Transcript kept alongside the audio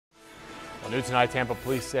Well, new tonight,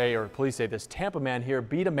 police say this Tampa man here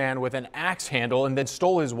beat a man with an axe handle and then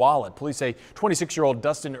stole his wallet. Police say 26-year-old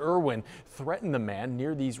Dustin Irwin threatened the man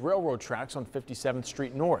near these railroad tracks on 57th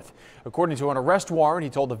Street North. According to an arrest warrant, he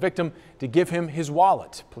told the victim to give him his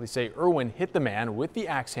wallet. Police say Irwin hit the man with the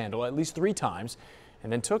axe handle at least 3 times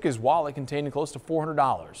and then took his wallet containing close to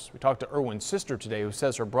 $400. We talked to Irwin's sister today, who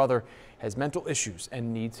says her brother has mental issues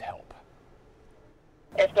and needs help.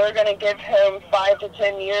 If they're going to give him 5 to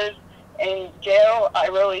 10 years in jail, I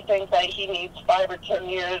really think that he needs 5 or 10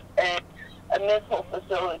 years in a mental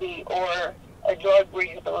facility or a drug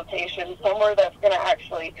rehabilitation, somewhere that's going to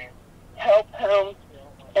actually help him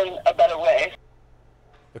in a better way.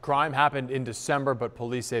 The crime happened in December, but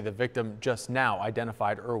police say the victim just now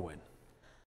identified Irwin.